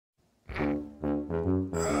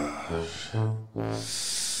And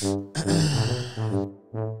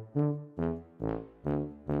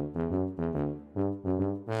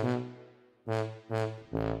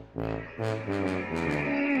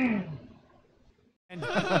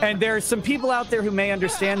there are some people out there who may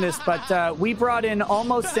understand this, but we brought in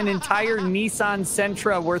almost an entire Nissan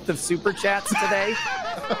Sentra worth of super chats today,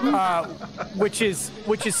 which is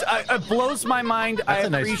blows my mind. I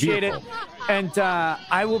appreciate it, and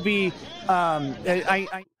I will be.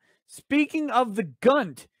 Speaking of the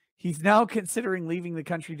Gunt, he's now considering leaving the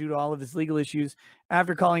country due to all of his legal issues.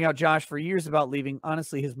 After calling out Josh for years about leaving,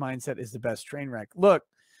 honestly, his mindset is the best train wreck. Look.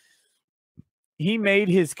 He made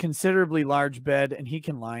his considerably large bed, and he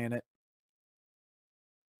can lie in it.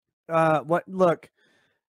 Look,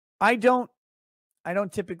 I don't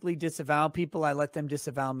typically disavow people. I let them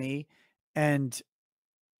disavow me, and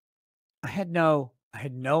I had no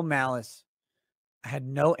malice. I had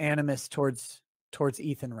no animus towards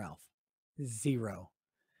Ethan Ralph. Zero.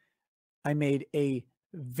 I made a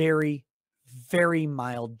very, very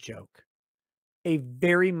mild joke. A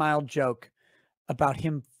very mild joke about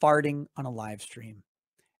him farting on a live stream,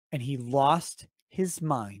 and he lost his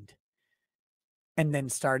mind and then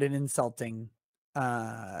started insulting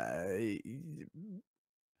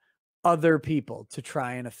other people to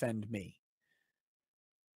try and offend me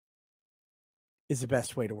is the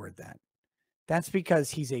best way to word that. That's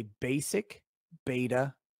because he's a basic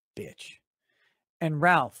beta bitch. And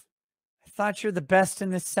Ralph, I thought you're the best in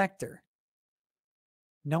this sector.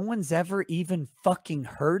 No one's ever even fucking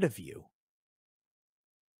heard of you.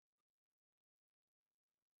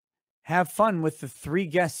 Have fun with the 3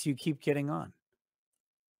 guests you keep getting on.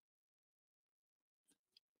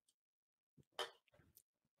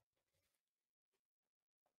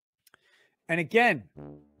 And again,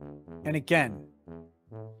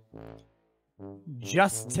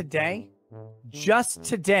 just today,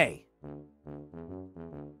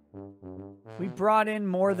 we brought in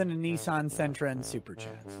more than a Nissan Sentra in Super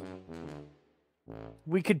Chats.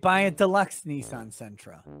 We could buy a deluxe Nissan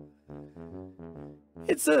Sentra.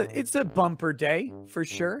 It's a bumper day for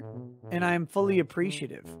sure, and I'm fully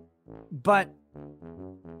appreciative. But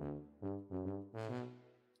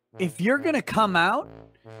if you're gonna come out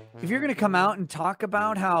and talk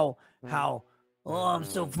about how oh, I'm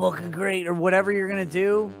so fucking great or whatever you're gonna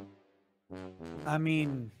do, I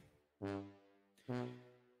mean,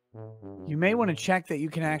 you may want to check that you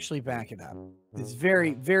can actually back it up. It's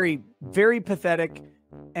very, very, very pathetic.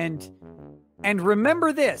 And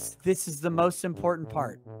remember this is the most important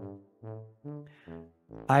part.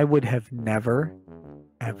 I would have never,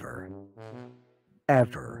 ever,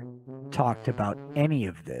 ever talked about any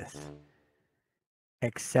of this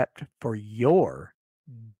except for your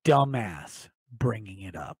dumbass bringing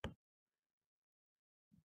it up.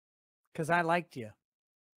 Because I liked you.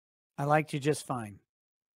 I liked you just fine.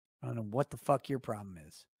 I don't know what the fuck your problem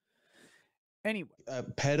is. Anyway,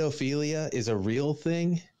 pedophilia is a real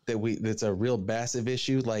thing that's a real massive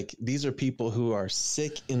issue. Like, these are people who are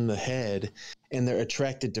sick in the head and they're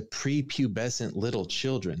attracted to prepubescent little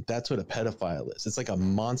children. That's what a pedophile is. It's like a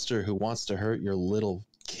monster who wants to hurt your little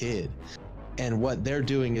kid. And what they're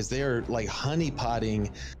doing is they're like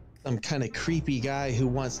honeypotting some kind of creepy guy who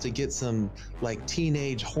wants to get some like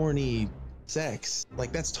teenage horny sex.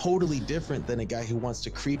 Like, that's totally different than a guy who wants to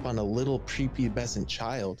creep on a little prepubescent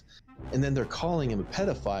child. And then they're calling him a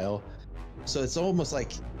pedophile. So it's almost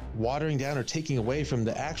like watering down or taking away from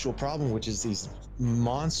the actual problem, which is these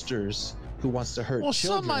monsters who wants to hurt children.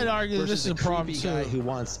 Some might argue that this is a problem too. Guy who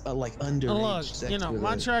wants like underage sex. You know,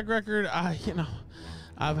 my track record,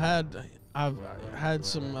 I've had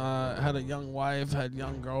some, had a young wife, had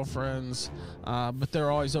young girlfriends, but they're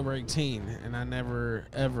always over 18, and I never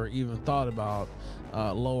ever even thought about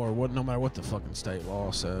lower, no matter what the fucking state law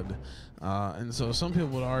said. And so some people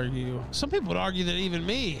would argue that even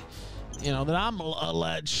me, that I'm a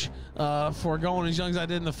lech for going as young as I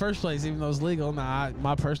did in the first place, even though it's legal. Now,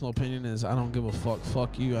 my personal opinion is I don't give a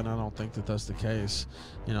fuck you, and I don't think that that's the case.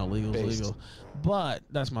 Legal's legal. But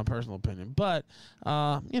that's my personal opinion. But,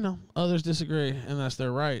 others disagree, and that's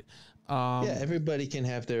their right. Yeah, everybody can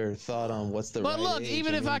have their thought on what's the right age. But look,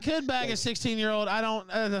 even if I could bag a 16-year-old, I don't.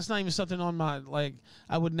 That's not even something on my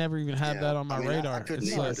I would never even have that on my radar.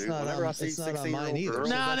 It's not on mine either.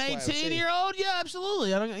 Nah, an 18-year-old, yeah,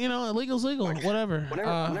 absolutely. I don't. Legal's legal. Whatever.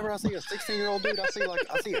 Whenever I see a 16-year-old dude, I see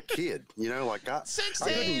a kid.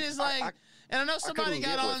 16 is like. And I know somebody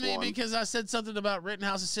got on me because I said something about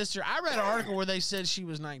Rittenhouse's sister. I read an article where they said she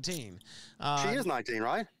was 19. She is 19,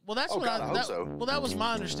 right? Well, that's what I hope so. Well, that was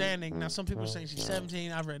my understanding. Now, some people are saying she's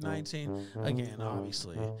 17. I've read 19. Again,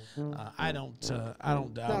 obviously, I don't doubt.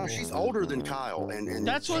 No, she's older than Kyle, and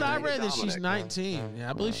that's what I read. That she's 19. Yeah,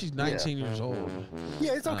 I believe she's 19 years old.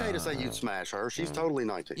 Yeah, it's okay to say you'd smash her. She's totally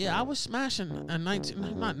 19. Yeah, I was smashing a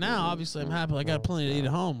 19. Not now, obviously. I'm happy. I got plenty to eat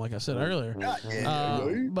at home, like I said earlier.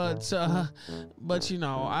 But you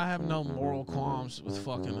know, I have no moral qualms with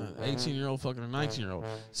fucking an 18-year-old, fucking a 19-year-old,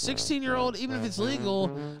 16-year-old. Even if it's legal,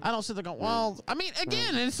 I don't sit there going, well, I mean,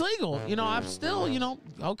 again, it's legal. You know, I'm still, you know,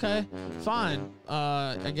 okay, fine.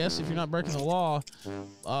 I guess if you're not breaking the law,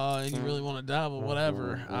 and you really want to dabble,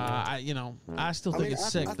 whatever. I still think it's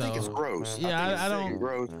sick, though. I think it's gross. Yeah, I don't.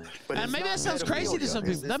 Gross, but and maybe that sounds crazy to some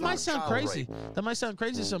people. That might sound crazy. That might sound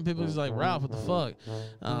crazy to some people. Who's like, Ralph, what the fuck?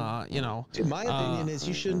 You know. My opinion is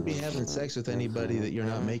you shouldn't be having sex with anybody that you're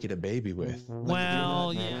not making a baby with.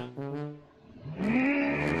 Well, yeah.